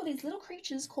trying to look for these little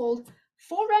creatures called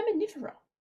foraminifera,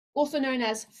 also known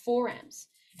as forams.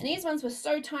 And these ones were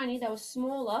so tiny they were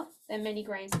smaller than many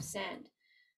grains of sand.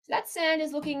 So that sand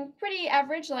is looking pretty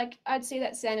average, like I'd see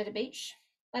that sand at a beach.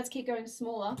 Let's keep going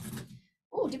smaller.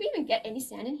 Oh, did we even get any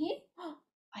sand in here? Oh,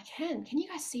 I can. Can you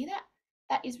guys see that?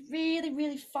 That is really,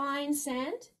 really fine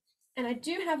sand. And I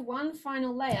do have one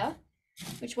final layer,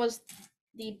 which was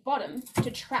the bottom,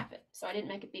 to trap it so I didn't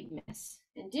make a big mess.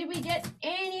 And did we get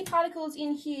any particles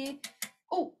in here?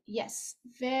 Oh, yes.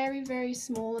 Very, very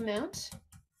small amount.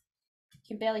 You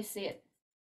can barely see it.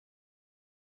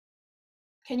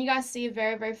 Can you guys see a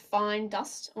very, very fine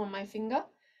dust on my finger?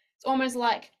 It's almost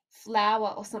like flour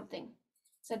or something.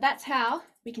 So that's how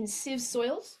we can sieve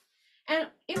soils. And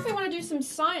if we want to do some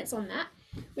science on that,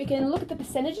 we can look at the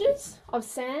percentages of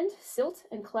sand, silt,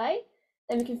 and clay.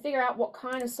 Then we can figure out what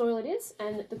kind of soil it is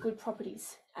and the good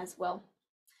properties as well.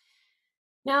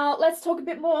 Now let's talk a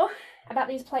bit more about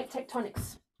these plate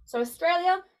tectonics. So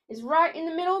Australia is right in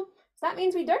the middle. So that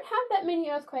means we don't have that many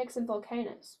earthquakes and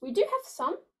volcanoes. We do have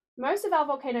some. Most of our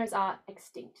volcanoes are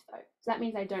extinct though. So that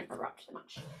means they don't erupt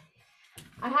much.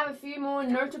 I have a few more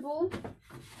notable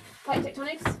plate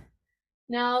tectonics.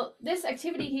 Now this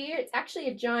activity here, it's actually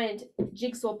a giant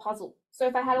jigsaw puzzle. So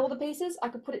if I had all the pieces, I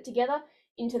could put it together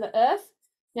into the earth.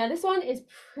 Now this one is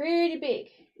pretty big.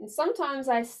 And sometimes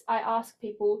I ask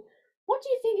people, what do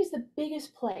you think is the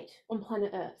biggest plate on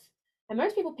planet Earth? And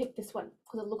most people pick this one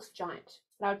because it looks giant.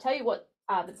 But I'll tell you what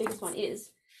the biggest one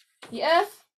is. The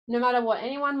Earth, no matter what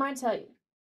anyone might tell you,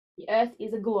 the Earth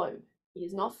is a globe. It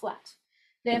is not flat.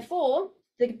 Therefore,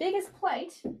 the biggest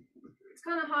plate, it's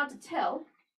kind of hard to tell.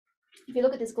 If you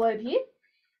look at this globe here,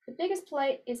 the biggest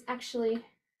plate is actually the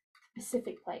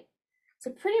Pacific plate. So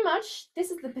pretty much,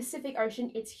 this is the Pacific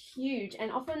Ocean. It's huge.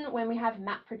 And often when we have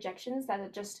map projections that are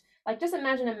just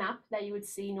imagine a map that you would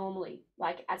see normally,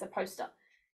 like as a poster.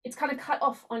 It's kind of cut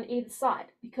off on either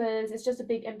side because it's just a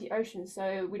big empty ocean,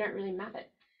 so we don't really map it.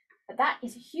 But that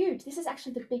is huge. This is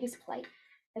actually the biggest plate.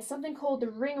 There's something called the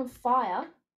Ring of Fire,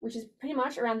 which is pretty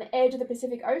much around the edge of the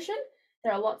Pacific Ocean.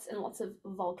 There are lots and lots of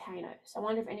volcanoes. I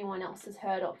wonder if anyone else has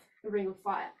heard of the Ring of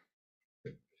Fire.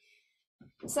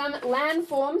 Some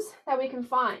landforms that we can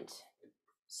find.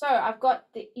 So I've got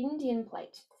the Indian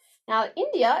plate. Now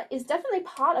India is definitely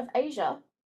part of Asia,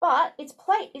 but its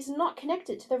plate is not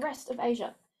connected to the rest of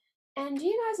Asia. And do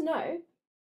you guys know,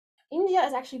 India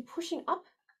is actually pushing up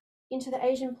into the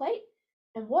Asian plate.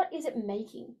 And what is it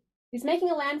making? It's making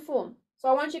a landform. So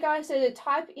I want you guys to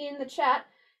type in the chat,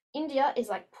 India is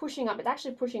like pushing up. It's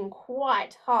actually pushing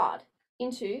quite hard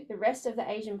into the rest of the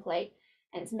Asian plate,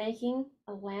 and it's making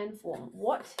a landform.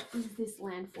 What is this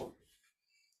landform?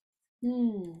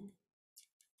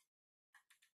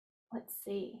 Let's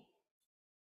see.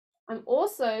 I'm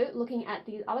also looking at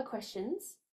these other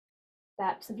questions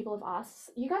that some people have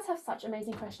asked. You guys have such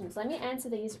amazing questions. Let me answer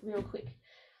these real quick.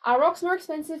 Are rocks more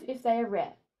expensive if they are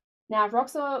rare? Now, if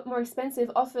rocks are more expensive,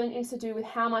 often is to do with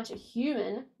how much a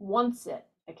human wants it,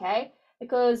 okay?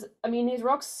 Because, I mean, these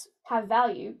rocks have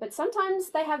value, but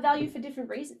sometimes they have value for different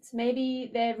reasons.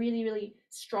 Maybe they're really, really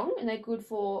strong and they're good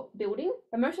for building,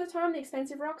 but most of the time the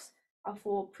expensive rocks are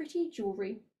for pretty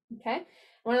jewelry, okay?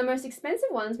 One of the most expensive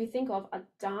ones we think of are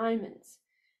diamonds.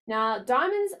 Now,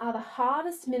 diamonds are the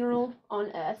hardest mineral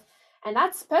on Earth, and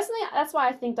that's why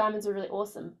I think diamonds are really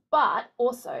awesome, but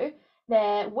also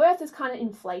their worth is kind of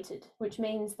inflated, which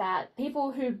means that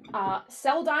people who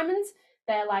sell diamonds,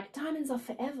 they're like, diamonds are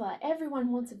forever,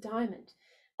 everyone wants a diamond.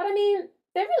 But I mean,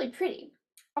 they're really pretty.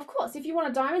 Of course, if you want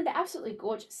a diamond, they're absolutely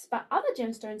gorgeous, but other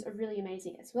gemstones are really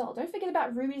amazing as well. Don't forget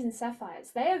about rubies and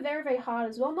sapphires. They are very, very hard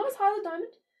as well, not as hard as a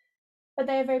diamond, but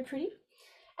they are very pretty.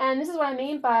 And this is what I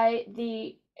mean by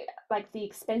the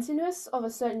expensiveness of a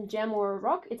certain gem or a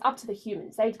rock. It's up to the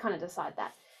humans. They kind of decide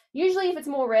that. Usually if it's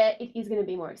more rare, it is going to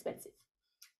be more expensive.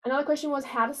 Another question was,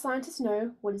 how do scientists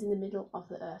know what is in the middle of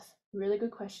the Earth? Really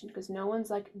good question, because no one's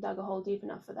like dug a hole deep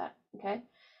enough for that, okay?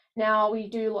 Now we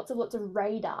do lots of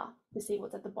radar to see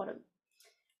what's at the bottom.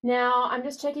 Now I'm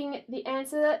just checking the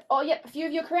answer. Oh, yep, a few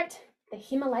of you are correct. The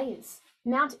Himalayas,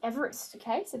 Mount Everest,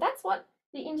 okay? So that's what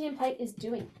the Indian plate is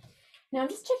doing. Now I'm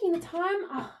just checking the time.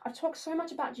 Oh, I've talked so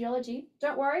much about geology.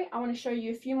 Don't worry, I want to show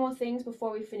you a few more things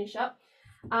before we finish up.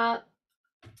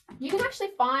 You can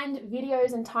actually find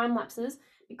videos and time lapses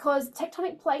because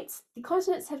tectonic plates, the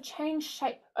continents have changed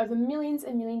shape over millions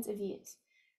and millions of years.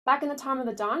 Back in the time of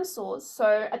the dinosaurs,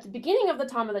 so at the beginning of the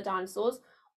time of the dinosaurs,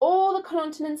 all the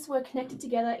continents were connected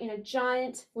together in a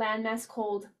giant landmass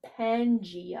called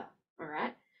Pangaea, all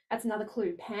right? That's another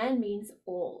clue. Pan means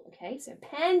all, okay? So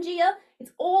Pangaea,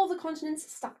 it's all the continents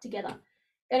stuck together.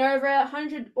 Then over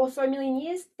 100 or so million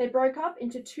years, they broke up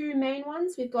into two main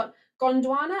ones. We've got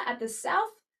Gondwana at the south,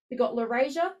 we've got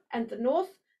Laurasia at the north.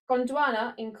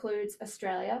 Gondwana includes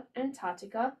Australia,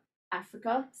 Antarctica,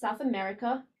 Africa, South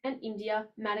America, and India,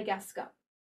 Madagascar.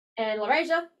 And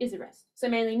Laurasia is the rest. So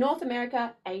mainly North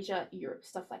America, Asia, Europe,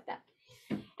 stuff like that.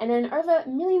 And then over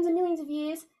millions and millions of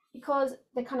years, because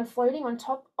they're kind of floating on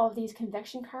top of these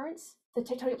convection currents, the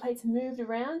tectonic plates moved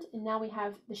around, and now we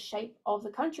have the shape of the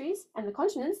countries and the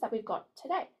continents that we've got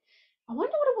today. I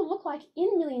wonder what it will look like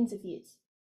in millions of years.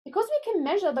 Because we can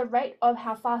measure the rate of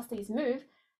how fast these move,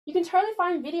 you can totally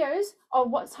find videos of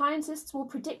what scientists will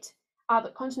predict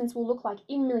that continents will look like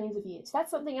in millions of years. That's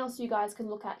something else you guys can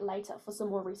look at later for some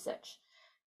more research.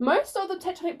 Most of the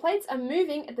tectonic plates are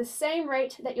moving at the same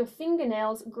rate that your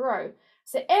fingernails grow.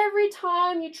 So every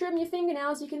time you trim your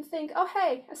fingernails, you can think, oh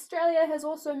hey, Australia has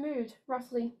also moved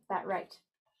roughly that rate.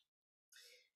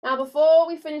 Now, before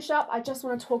we finish up, I just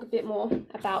want to talk a bit more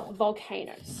about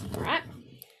volcanoes, all right?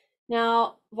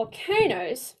 Now,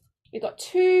 volcanoes, we've got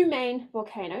two main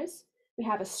volcanoes. We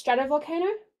have a stratovolcano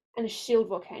and a shield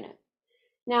volcano.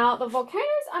 Now, the volcanoes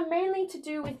are mainly to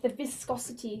do with the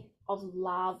viscosity of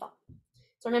lava.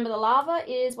 So remember, the lava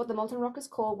is what the molten rock is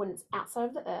called when it's outside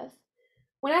of the earth.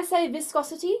 When I say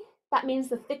viscosity, that means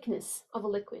the thickness of a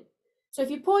liquid. So if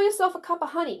you pour yourself a cup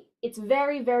of honey, it's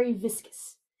very, very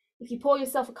viscous. If you pour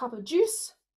yourself a cup of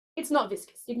juice, it's not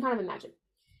viscous. You can kind of imagine.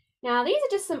 Now, these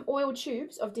are just some oil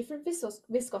tubes of different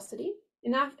viscosity.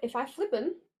 And now, if I flip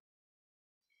them,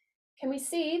 can we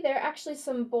see there are actually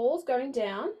some balls going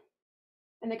down,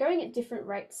 and they're going at different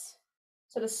rates.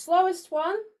 So the slowest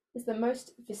one is the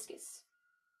most viscous.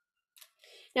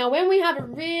 Now, when we have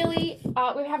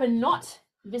a not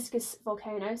viscous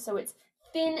volcano, so it's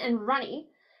thin and runny,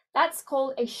 that's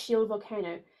called a shield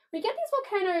volcano. We get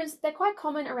these volcanoes, they're quite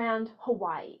common around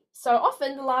Hawaii. So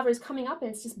often the lava is coming up and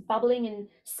it's just bubbling and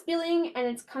spilling, and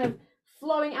it's kind of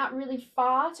flowing out really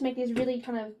far to make these really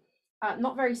kind of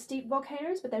not very steep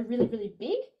volcanoes, but they're really, really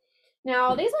big.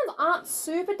 Now, these ones aren't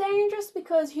super dangerous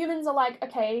because humans are like,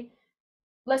 okay,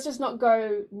 let's just not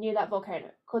go near that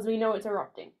volcano because we know it's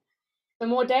erupting. The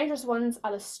more dangerous ones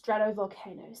are the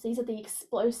stratovolcanoes. These are the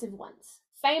explosive ones.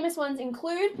 Famous ones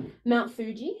include Mount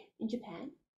Fuji in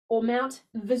Japan, or Mount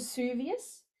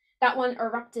Vesuvius. That one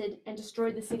erupted and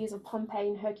destroyed the cities of Pompeii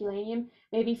and Herculaneum.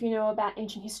 Maybe if you know about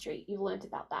ancient history, you've learned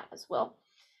about that as well.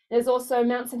 There's also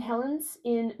Mount St. Helens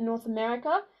in North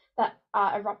America that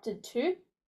erupted too.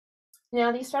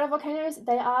 Now, these stratovolcanoes,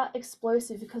 they are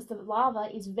explosive because the lava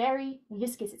is very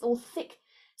viscous. It's all thick.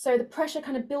 So the pressure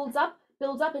kind of builds up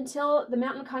until the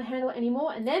mountain can't handle it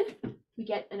anymore, and then we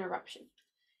get an eruption.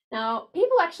 Now,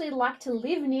 people actually like to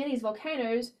live near these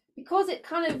volcanoes because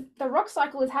the rock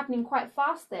cycle is happening quite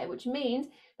fast there, which means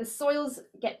the soils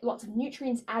get lots of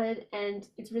nutrients added, and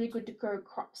it's really good to grow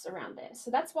crops around there.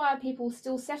 So that's why people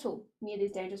still settle near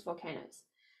these dangerous volcanoes.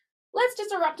 Let's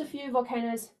just erupt a few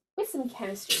volcanoes with some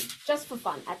chemistry, just for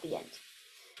fun at the end.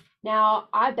 Now,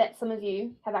 I bet some of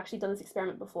you have actually done this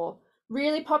experiment before.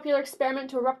 Really popular experiment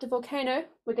to erupt a volcano.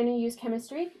 We're going to use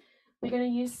chemistry. We're going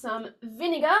to use some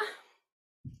vinegar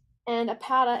and a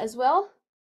powder as well,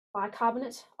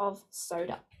 bicarbonate of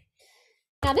soda.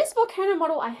 Now, this volcano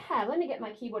model I have, let me get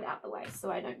my keyboard out of the way so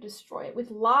I don't destroy it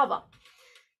with lava.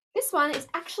 This one is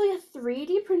actually a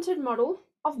 3D printed model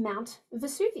of Mount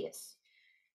Vesuvius.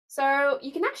 So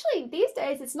you can actually, these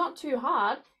days, it's not too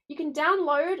hard. You can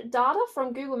download data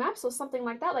from Google Maps or something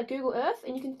like that, like Google Earth,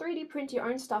 and you can 3D print your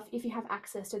own stuff if you have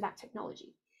access to that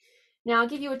technology. Now, I'll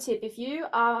give you a tip. If you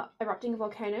are erupting a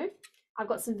volcano, I've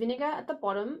got some vinegar at the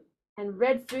bottom and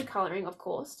red food coloring, of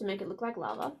course, to make it look like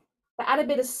lava. But add a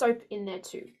bit of soap in there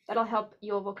too. That'll help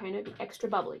your volcano be extra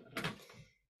bubbly.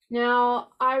 Now,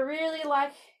 I really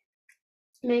like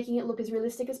making it look as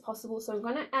realistic as possible, so I'm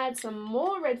going to add some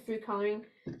more red food coloring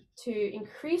to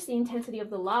increase the intensity of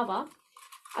the lava.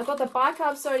 I've got the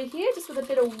bicarb soda here, just with a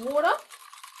bit of water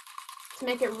to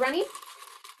make it runny.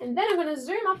 And then I'm going to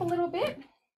zoom up a little bit.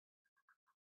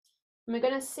 And we're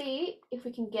going to see if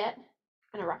we can get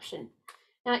an eruption.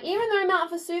 Now, even though Mount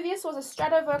Vesuvius was a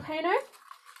stratovolcano,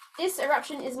 this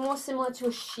eruption is more similar to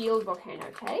a shield volcano,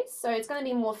 okay? So it's going to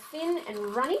be more thin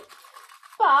and runny.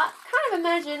 But kind of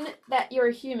imagine that you're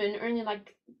a human, only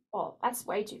like, oh, that's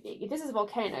way too big. If this is a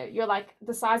volcano, you're like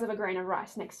the size of a grain of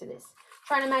rice next to this.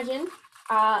 Try and imagine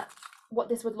what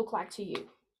this would look like to you.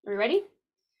 Are we ready?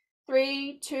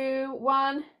 3, 2,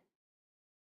 1.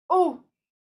 Oh,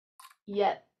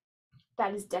 yeah,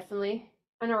 that is definitely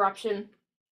an eruption.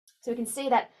 So we can see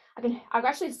that I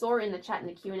actually saw in the chat in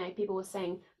the Q&A, people were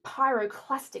saying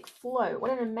pyroclastic flow.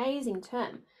 What an amazing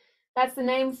term. That's the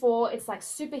name for, it's like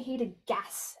superheated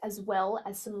gas as well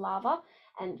as some lava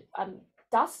and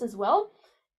dust as well.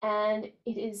 And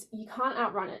it is, you can't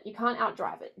outrun it. You can't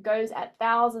outdrive it. It goes at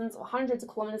thousands or hundreds of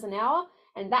kilometers an hour,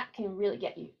 and that can really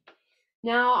get you.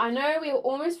 Now, I know we are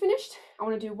almost finished. I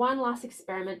want to do one last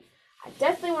experiment. I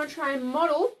definitely want to try and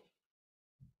model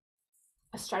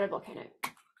a stratovolcano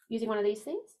using one of these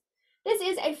things. This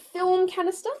is a film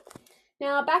canister.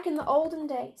 Now, back in the olden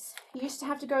days, you used to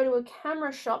have to go to a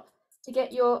camera shop to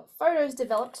get your photos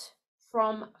developed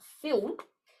from film.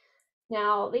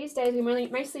 Now, these days, we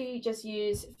mostly just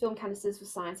use film canisters for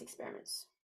science experiments.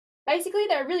 Basically,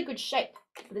 they're a really good shape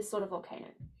for this sort of volcano.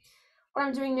 What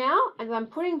I'm doing now is I'm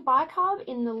putting bicarb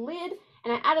in the lid,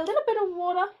 and I add a little bit of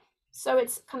water so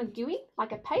it's kind of gooey,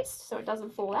 like a paste, so it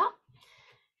doesn't fall out.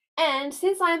 And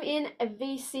since I'm in a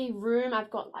VC room,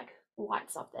 I've got like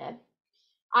lights up there.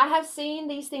 I have seen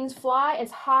these things fly as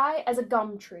high as a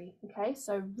gum tree, okay?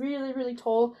 So really, really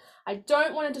tall. I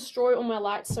don't want to destroy all my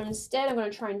lights, so instead I'm going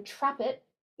to try and trap it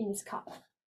in this cup.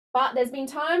 But there's been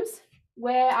times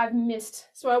where I've missed,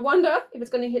 so I wonder if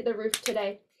it's going to hit the roof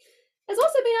today. There's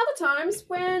also been other times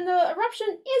when the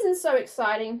eruption isn't so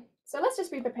exciting, so let's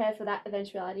just be prepared for that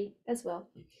eventuality as well.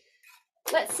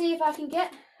 Let's see if I can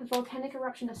get a volcanic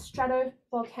eruption, a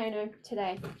stratovolcano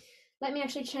today. Let me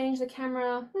actually change the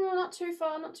camera. Oh, not too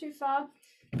far, not too far.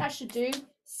 That should do,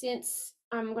 since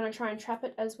I'm going to try and trap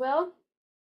it as well.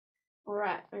 All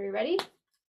right, are you ready?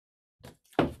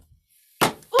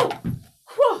 Oh,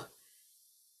 whew.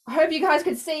 I hope you guys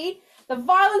could see the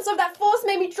violence of that force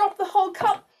made me drop the whole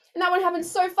cup. And that one happened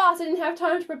so fast I didn't have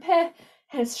time to prepare.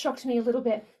 And it's shocked me a little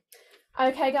bit.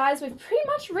 Okay, guys, we've pretty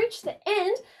much reached the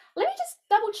end. Let me just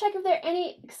double check if there are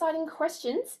any exciting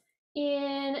questions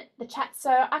in the chat.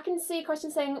 So I can see a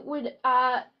question saying, would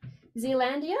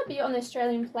Zealandia be on the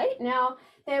Australian plate? Now,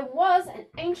 there was an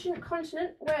ancient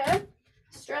continent where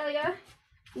Australia,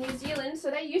 New Zealand,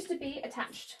 so they used to be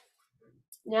attached.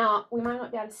 Now, we might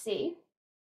not be able to see.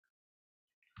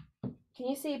 Can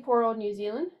you see poor old New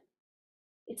Zealand?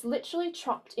 It's literally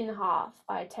chopped in half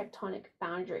by a tectonic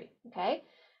boundary, okay?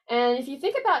 And if you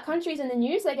think about countries in the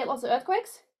news, they get lots of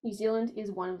earthquakes. New Zealand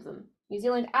is one of them. New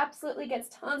Zealand absolutely gets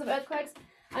tons of earthquakes.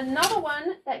 Another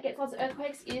one that gets lots of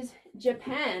earthquakes is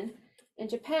Japan. And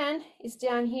Japan is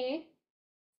down here,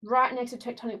 right next to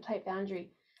tectonic plate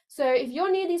boundary. So if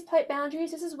you're near these plate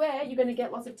boundaries, this is where you're going to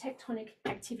get lots of tectonic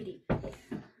activity.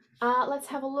 Let's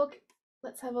have a look.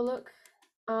 Let's have a look.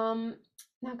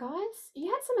 Now, guys, you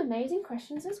had some amazing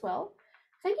questions as well.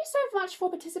 Thank you so much for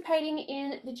participating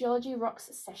in the Geology Rocks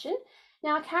session.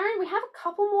 Now, Karen, we have a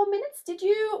couple more minutes. Did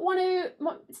you want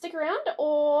to stick around,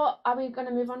 or are we going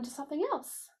to move on to something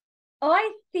else?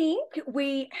 I think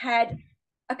we had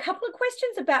a couple of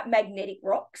questions about magnetic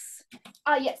rocks.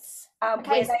 Yes.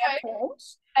 Okay, where they are formed.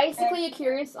 Basically, you're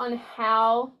curious on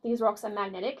how these rocks are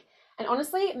magnetic. And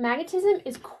honestly, magnetism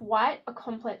is quite a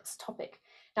complex topic.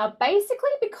 Now, basically,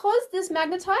 because this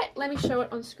magnetite, let me show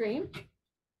it on screen.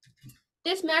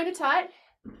 This magnetite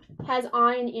has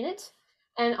iron in it,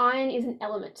 and iron is an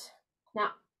element.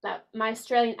 Now, my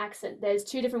Australian accent, there's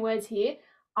two different words here.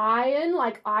 Iron,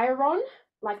 like iron,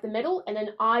 like the metal, and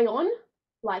then ion,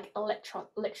 like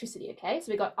electricity, okay?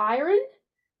 So we got iron.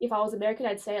 If I was American,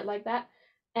 I'd say it like that.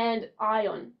 And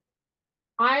ion.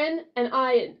 Iron and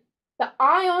iron. The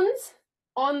ions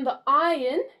on the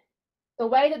iron, the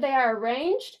way that they are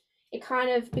arranged, it kind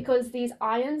of, because these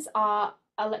ions are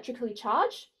electrically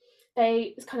charged,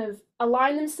 they kind of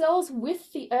align themselves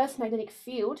with the Earth's magnetic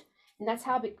field, and that's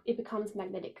how it becomes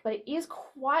magnetic. But it is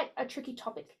quite a tricky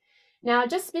topic. Now,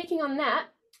 just speaking on that,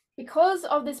 because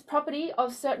of this property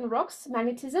of certain rocks,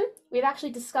 magnetism, we've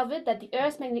actually discovered that the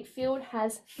Earth's magnetic field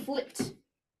has flipped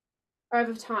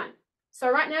over time.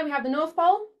 So right now we have the North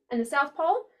Pole and the South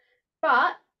Pole,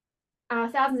 but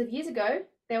thousands of years ago,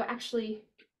 they were actually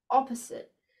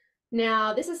opposite.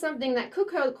 Now, this is something that could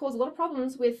cause a lot of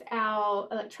problems with our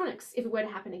electronics if it were to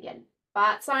happen again.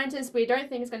 But scientists, we don't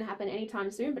think it's going to happen anytime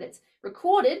soon, but it's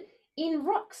recorded in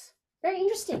rocks. Very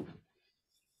interesting.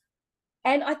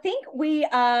 And I think we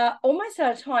are almost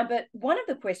out of time, but one of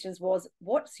the questions was,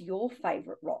 what's your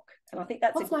favourite rock? And I think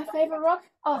that's What's my favourite rock?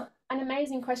 Oh, an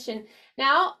amazing question.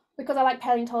 Now, because I like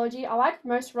paleontology, I like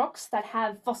most rocks that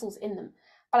have fossils in them.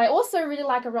 But I also really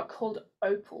like a rock called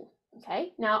opal.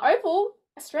 Okay, now opal,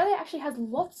 Australia actually has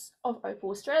lots of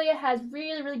opal. Australia has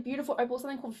really, really beautiful opal,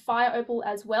 something called fire opal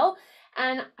as well.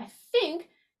 And I think,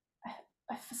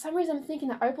 for some reason, I'm thinking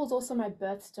that opal is also my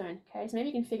birthstone. Okay, so maybe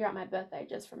you can figure out my birthday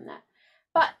just from that.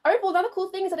 But opal, another cool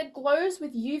thing is that it glows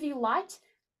with UV light,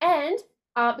 and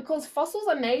because fossils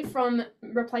are made from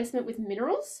replacement with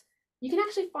minerals, you can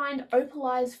actually find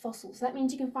opalized fossils. So that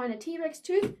means you can find a T-Rex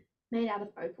tooth made out of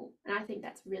opal. And I think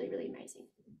that's really, really amazing.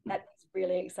 That's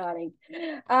really exciting.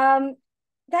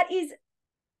 That is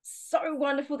so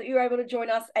wonderful that you were able to join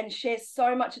us and share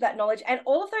so much of that knowledge and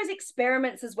all of those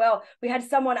experiments as well. We had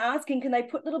someone asking, can they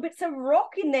put little bits of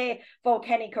rock in their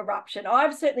volcanic eruption?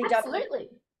 I've certainly done it,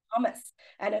 Thomas,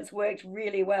 and it's worked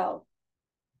really well.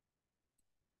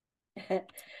 Thank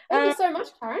you so much,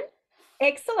 Karen.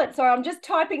 Excellent. So I'm just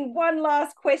typing one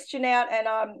last question out, and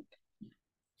I'm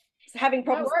having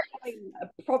problems.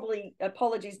 Probably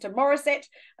apologies to Morissette.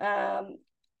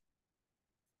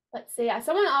 Let's see.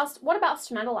 Someone asked, what about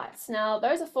stromatolites? Now,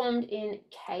 those are formed in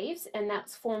caves, and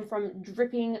that's formed from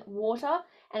dripping water,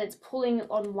 and it's pulling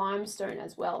on limestone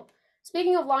as well.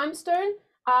 Speaking of limestone,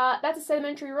 that's a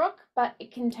sedimentary rock, but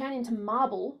it can turn into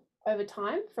marble over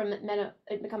time from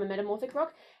it become a metamorphic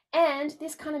rock. And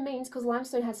this kind of means, because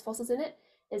limestone has fossils in it,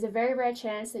 there's a very rare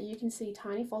chance that you can see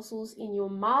tiny fossils in your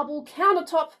marble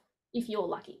countertop if you're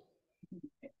lucky.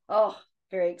 Oh,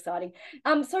 very exciting.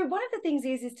 So one of the things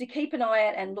is to keep an eye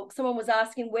out and look. Someone was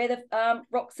asking where the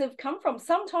rocks have come from.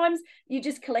 Sometimes you're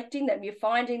just collecting them, you're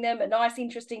finding them, a nice,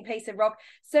 interesting piece of rock.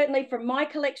 Certainly from my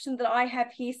collection that I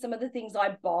have here, some of the things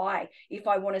I buy if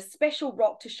I want a special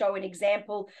rock to show an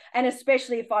example, and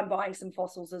especially if I'm buying some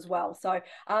fossils as well. So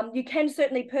you can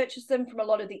certainly purchase them from a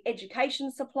lot of the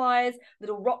education suppliers,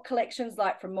 little rock collections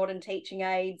like from Modern Teaching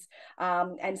Aids,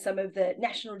 and some of the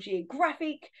National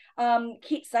Geographic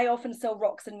kits. They often sell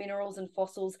rocks and minerals and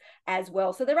fossils as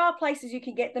well. So there are places you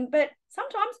can get them, but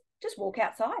sometimes just walk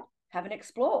outside, have an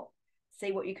explore,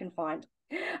 see what you can find.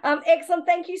 Excellent.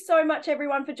 Thank you so much,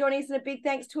 everyone, for joining us. And a big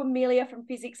thanks to Amelia from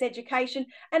Fizzics Education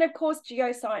and, of course,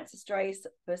 Geoscience Australia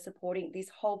for supporting this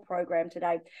whole program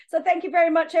today. So thank you very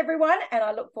much, everyone, and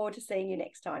I look forward to seeing you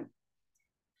next time.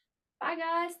 Bye,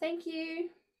 guys. Thank you.